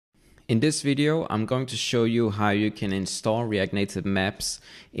In this video, I'm going to show you how you can install React Native Maps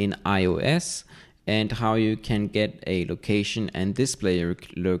in iOS and how you can get a location and display your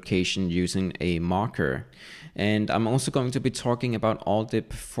location using a marker. And I'm also going to be talking about all the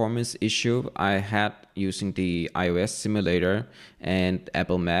performance issue I had using the iOS simulator and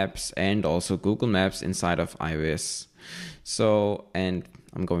Apple Maps and also Google Maps inside of iOS. And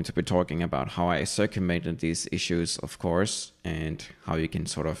I'm going to be talking about how I circumvented these issues, of course, and how you can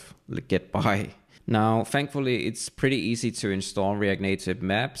sort of get by. Now, thankfully, it's pretty easy to install React Native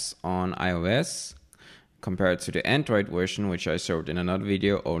Maps on iOS compared to the Android version, which I showed in another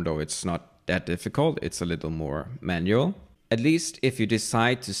video, although it's not that difficult. It's a little more manual. At least if you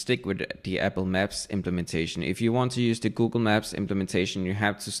decide to stick with the Apple Maps implementation. If you want to use the Google Maps implementation, you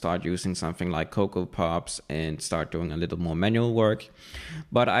have to start using something like Cocoa Pops and start doing a little more manual work.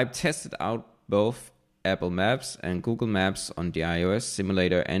 But I've tested out both Apple Maps and Google Maps on the iOS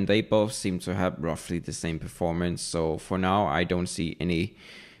simulator, and they both seem to have roughly the same performance. So for now, I don't see any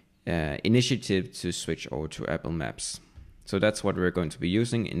initiative to switch over to Apple Maps. So that's what we're going to be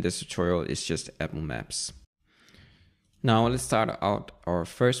using in this tutorial, is just Apple Maps. Now let's start out our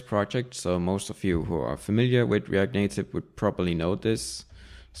first project. So most of you who are familiar with React Native would probably know this.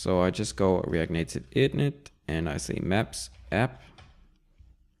 So I just go React Native init and I say maps app.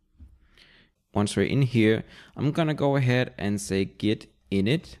 Once we're in here, I'm gonna go ahead and say git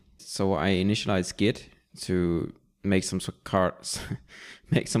init. So I initialize git to make some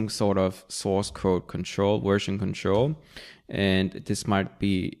sort of source code control, version control, and this might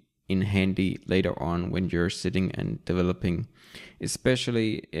be in handy later on when you're sitting and developing,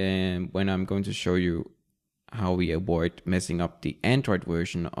 especially when I'm going to show you how we avoid messing up the Android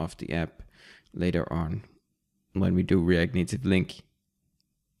version of the app later on when we do React Native Link.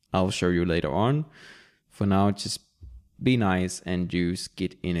 I'll show you later on. For now, just be nice and use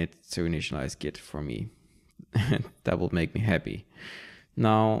git init to initialize git for me. That will make me happy.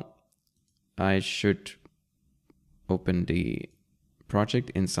 Now I should open the project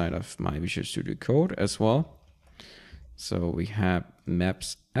inside of my Visual Studio Code as well. So we have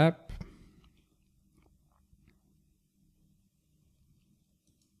maps app.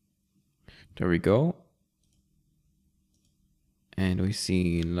 There we go. And we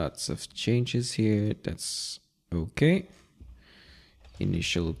see lots of changes here. That's okay.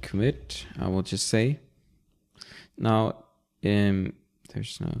 Initial commit, I will just say. Now,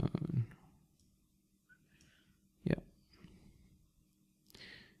 there's no,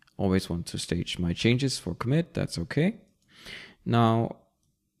 always want to stage my changes for commit. That's okay. Now,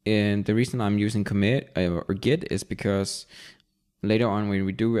 and the reason I'm using commit or git is because later on when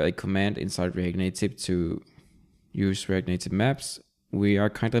we do a command inside React Native to use React Native Maps, we are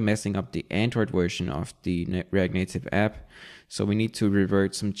kind of messing up the Android version of the React Native app. So we need to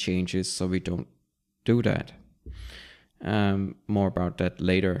revert some changes so we don't do that. More about that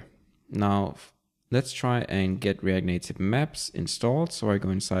later. Now, let's try and get React Native Maps installed. So I go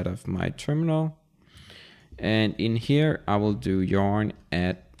inside of my terminal, and in here I will do yarn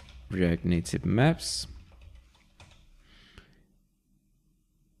add React Native Maps.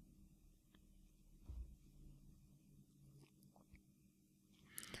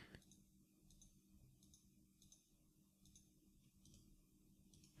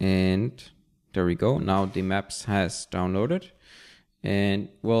 And there we go. Now the maps has downloaded. And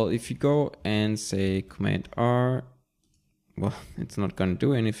well, if you go and say Command R, well, it's not going to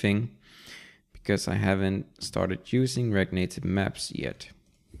do anything because I haven't started using React Native Maps yet.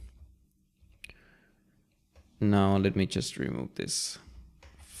 Now let me just remove this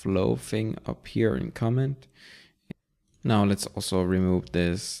flow thing up here in comment. Now let's also remove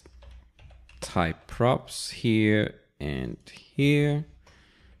this type props here and here,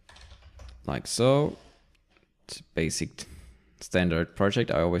 like so. It's a basic standard project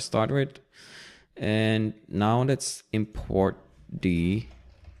I always start with. And now let's import the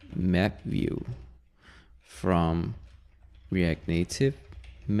map view from React Native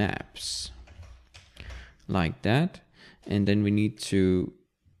Maps like that. And then we need to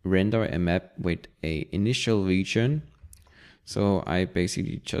render a map with a initial region. So I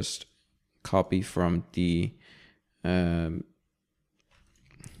basically just copy from the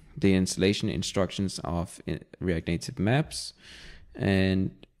installation instructions of React Native Maps, and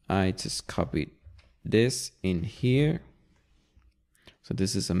I just copied this in here. So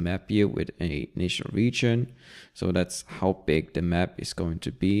this is a map view with an initial region. So that's how big the map is going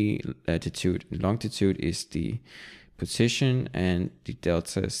to be. Latitude and longitude is the position, and the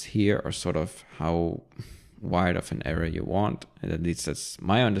deltas here are sort of how wide of an area you want. And at least that's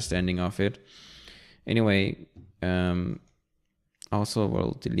my understanding of it. Anyway, Also,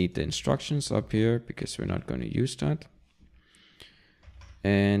 we'll delete the instructions up here because we're not going to use that.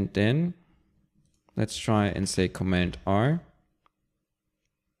 And then let's try and say Command R.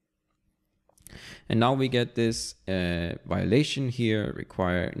 And now we get this violation here,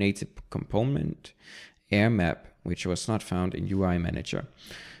 require native component air map, which was not found in UI Manager.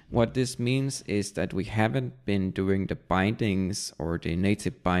 What this means is that we haven't been doing the bindings or the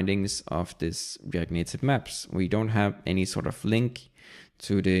native bindings of this React Native maps. We don't have any sort of link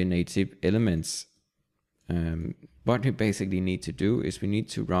to the native elements. What we basically need to do is we need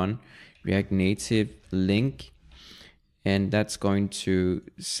to run React Native link, and that's going to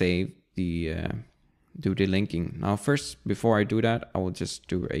save the do the linking. Now first, before I do that, I will just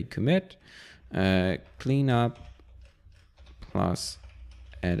do a commit, cleanup plus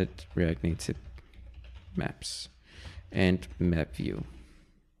edit React Native maps and map view.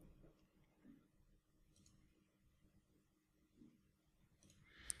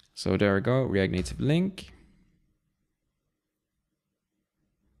 So there we go, React Native link.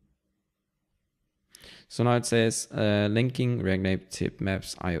 So now it says linking React Native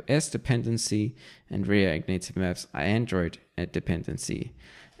Maps iOS dependency and React Native Maps Android dependency.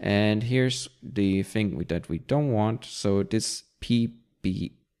 And here's the thing that we don't want. So this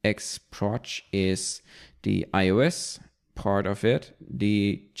PBX proj is the iOS part of it.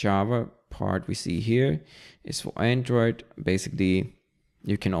 The Java part we see here is for Android. Basically,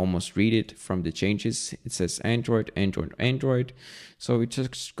 you can almost read it from the changes. It says Android, Android, Android. So we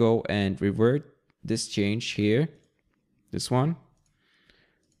just go and revert this change here, this one,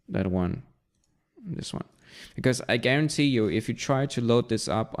 that one, this one. Because I guarantee you, if you try to load this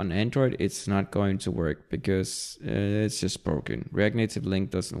up on Android, it's not going to work because it's just broken. React Native Link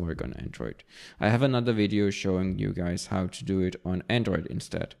doesn't work on Android. I have another video showing you guys how to do it on Android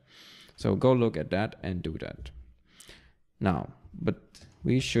instead. So go look at that and do that. Now, but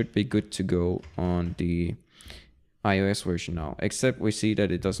we should be good to go on the iOS version now, except we see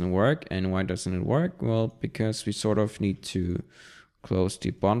that it doesn't work. And why doesn't it work? Well, because we sort of need to close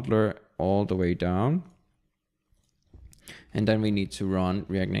the bundler all the way down. And then we need to run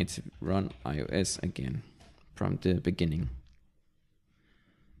React Native run iOS again from the beginning.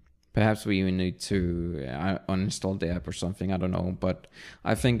 Perhaps we even need to uninstall the app or something, I don't know, but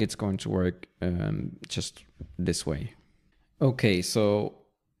I think it's going to work just this way. Okay, so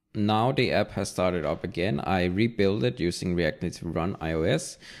now the app has started up again. I rebuilt it using React Native Run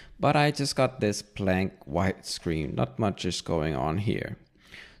iOS, but I just got this blank white screen. Not much is going on here.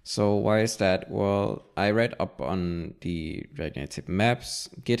 So why is that? Well, I read up on the React Native Maps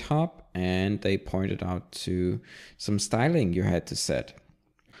GitHub, and they pointed out to some styling you had to set.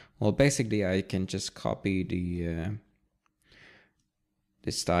 Well, basically I can just copy the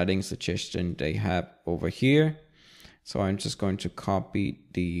styling suggestion they have over here. So I'm just going to copy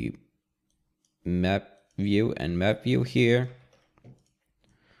the map view and map view here,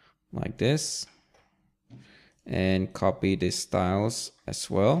 like this, and copy the styles as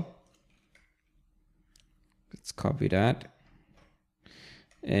well. Let's copy that.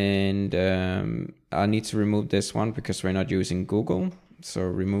 And I need to remove this one because we're not using Google. So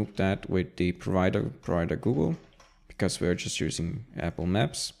remove that with the provider Google, because we're just using Apple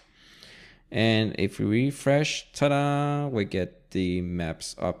Maps. And if we refresh, ta-da, we get the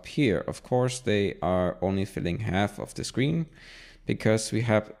maps up here. Of course, they are only filling half of the screen because we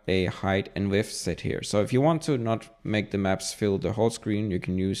have a height and width set here. So if you want to not make the maps fill the whole screen, you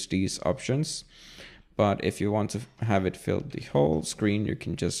can use these options. But if you want to have it fill the whole screen, you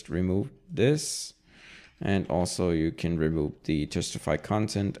can just remove this. And also you can remove the justify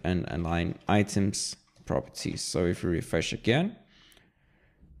content and align items properties. So if we refresh again,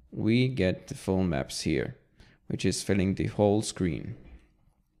 we get the full maps here, which is filling the whole screen.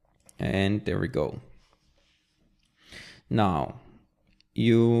 And there we go. Now,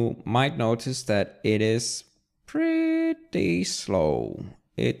 you might notice that it is pretty slow.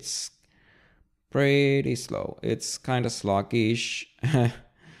 It's pretty slow. It's kind of sluggish, to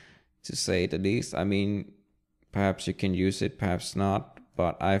say the least. I mean, perhaps you can use it, perhaps not,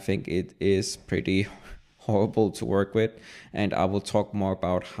 but I think it is pretty horrible to work with, and I will talk more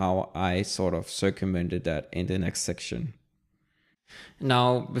about how I sort of circumvented that in the next section.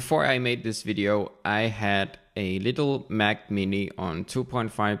 Now, before I made this video, I had a little Mac Mini on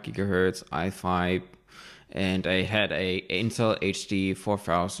 2.5 gigahertz i5, and I had a Intel HD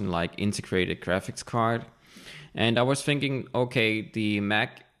 4000 like integrated graphics card. And I was thinking, okay, the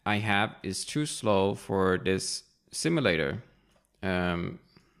Mac I have is too slow for this simulator.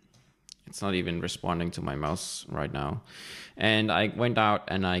 It's not even responding to my mouse right now. And I went out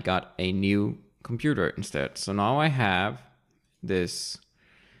and I got a new computer instead. So now I have this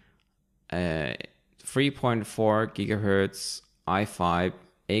 3.4 gigahertz i5,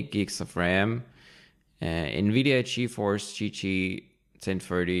 8 gigs of RAM, NVIDIA GeForce GT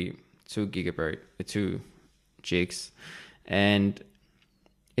 1030, 2 gigs, and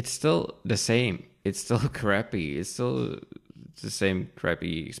it's still the same. It's still crappy. It's still the same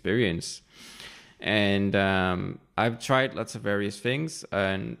crappy experience. And I've tried lots of various things,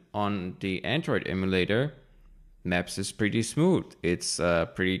 and on the Android emulator, Maps is pretty smooth. It's a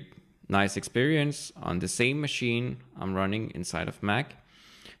pretty nice experience on the same machine I'm running inside of Mac.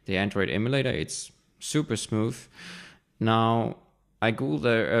 The Android emulator, it's super smooth. Now, I googled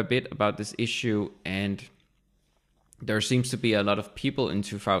a bit about this issue, and there seems to be a lot of people in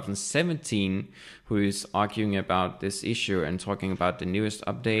 2017 who is arguing about this issue and talking about the newest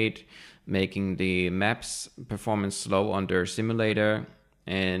update, making the maps performance slow on their simulator.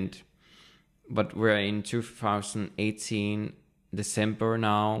 But we're in 2018 December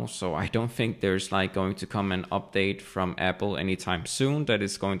now, so I don't think there's like going to come an update from Apple anytime soon that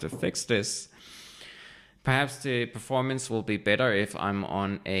is going to fix this. Perhaps the performance will be better if I'm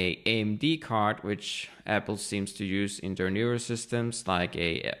on a AMD card, which Apple seems to use in their newer systems, like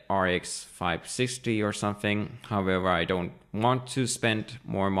a RX 560 or something. However, I don't want to spend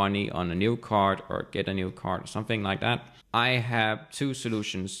more money on a new card or get a new card or something like that. I have two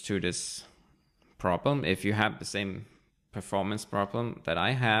solutions to this problem. If you have the same performance problem that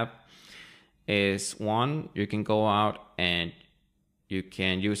I have, is one, you can go out and you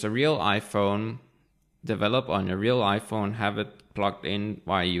can use a real iPhone, develop on a real iPhone, have it plugged in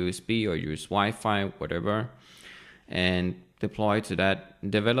via USB or use Wi-Fi, whatever, and deploy to that,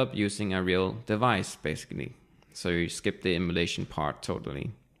 develop using a real device, basically. So you skip the emulation part totally.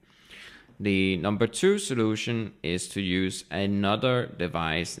 The number two solution is to use another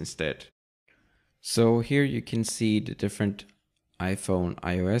device instead. So here you can see the different iPhone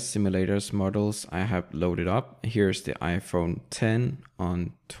iOS simulators models I have loaded up. Here's the iPhone 10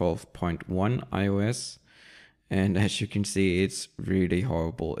 on 12.1 iOS. And as you can see, it's really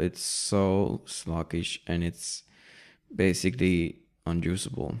horrible. It's so sluggish and it's basically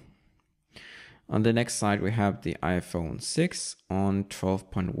unusable. On the next slide, we have the iPhone 6 on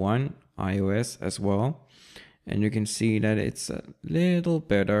 12.1 iOS as well. And you can see that it's a little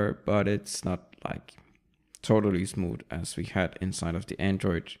better, but it's not like totally smooth as we had inside of the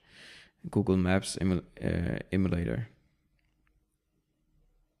Android Google Maps emulator.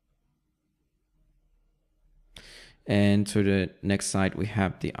 And to the next slide, we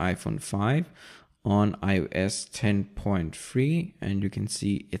have the iPhone 5 on iOS 10.3, and you can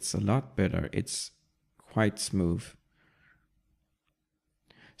see it's a lot better. It's quite smooth.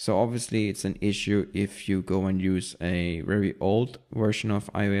 So obviously it's an issue if you go and use a very old version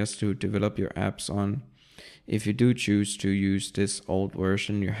of iOS to develop your apps on. If you do choose to use this old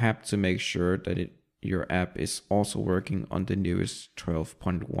version, you have to make sure that your app is also working on the newest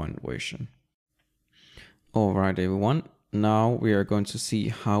 12.1 version. Alright everyone, now we are going to see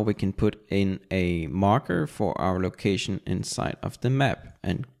how we can put in a marker for our location inside of the map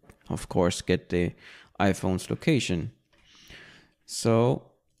and of course get the iPhone's location. So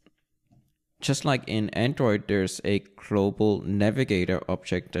just like in Android, there's a global navigator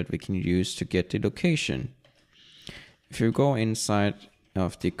object that we can use to get the location. If you go inside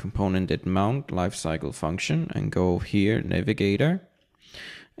of the component mount lifecycle function and go here, navigator,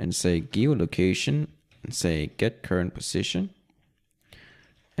 and say geolocation, and say get current position,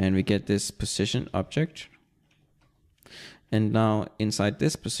 and we get this position object. And now inside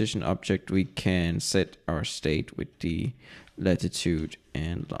this position object, we can set our state with the latitude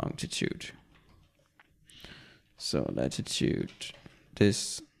and longitude. So latitude,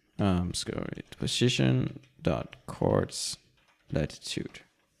 this position dot coords latitude,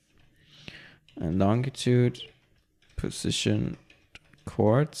 and longitude position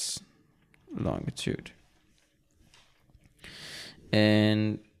coords longitude.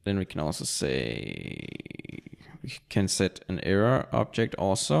 And then we can also say we can set an error object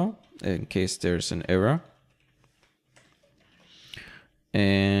also in case there's an error.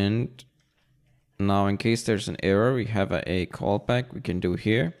 And now in case there's an error, we have a callback we can do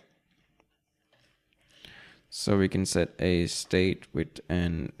here. So we can set a state with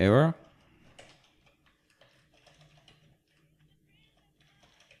an error.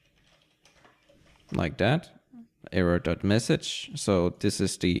 Like that, error.message. So this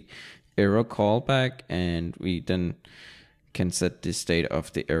is the error callback, and we then can set the state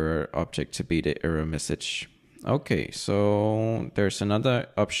of the error object to be the error message. Okay, so there's another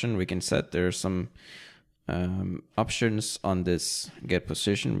option we can set. There's some options on this get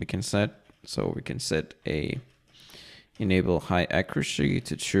position we can set. So we can set a enable high accuracy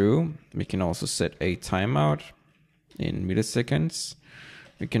to true. We can also set a timeout in milliseconds.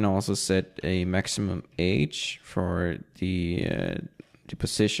 We can also set a maximum age for the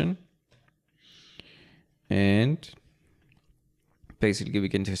position. And basically we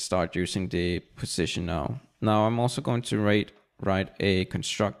can just start using the position now. Now I'm also going to write a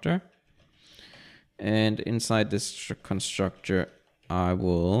constructor. And inside this constructor, I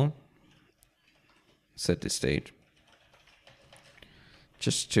will set the state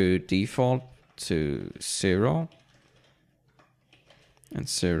just to default to 0 and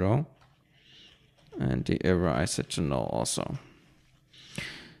 0. And the error I set to null also.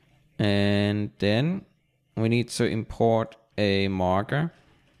 And then we need to import a marker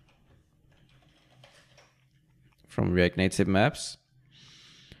from React Native Maps.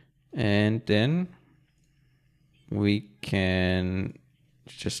 And then we can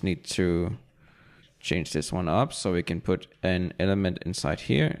just need to change this one up so we can put an element inside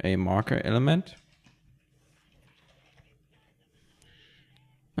here, a marker element.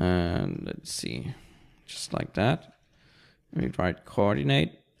 And let's see, just like that. We write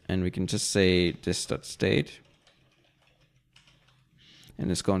coordinate and we can just say this.state. And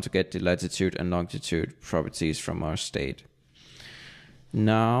it's going to get the latitude and longitude properties from our state.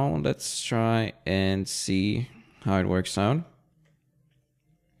 Now let's try and see how it works out.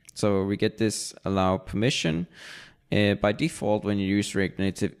 So we get this allow permission. By default, when you use React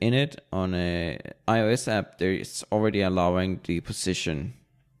Native Init on a iOS app, there it's already allowing the position.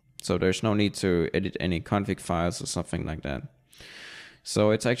 So there's no need to edit any config files or something like that.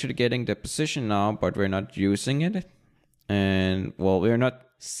 So it's actually getting the position now, but we're not using it. And well, we're not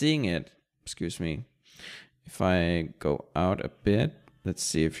seeing it, excuse me. If I go out a bit, let's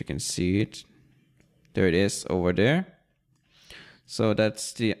see if you can see it. There it is over there. So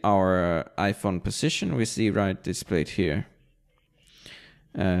that's our iPhone position we see right displayed here.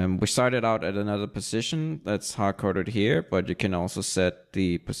 We started out at another position that's hard-coded here, but you can also set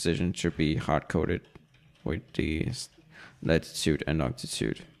the position to be hard-coded with the latitude and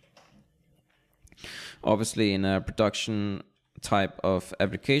longitude. Obviously, in a production type of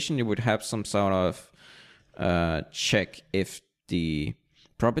application, you would have some sort of check if the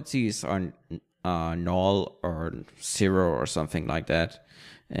properties are null or 0 or something like that,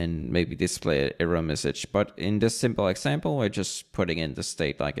 and maybe display an error message. But in this simple example, we're just putting in the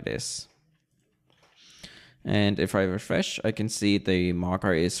state like it is. And if I refresh, I can see the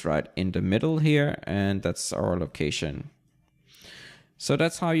marker is right in the middle here, and that's our location. So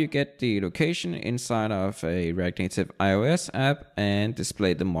that's how you get the location inside of a React Native iOS app and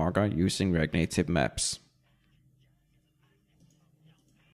display the marker using React Native Maps.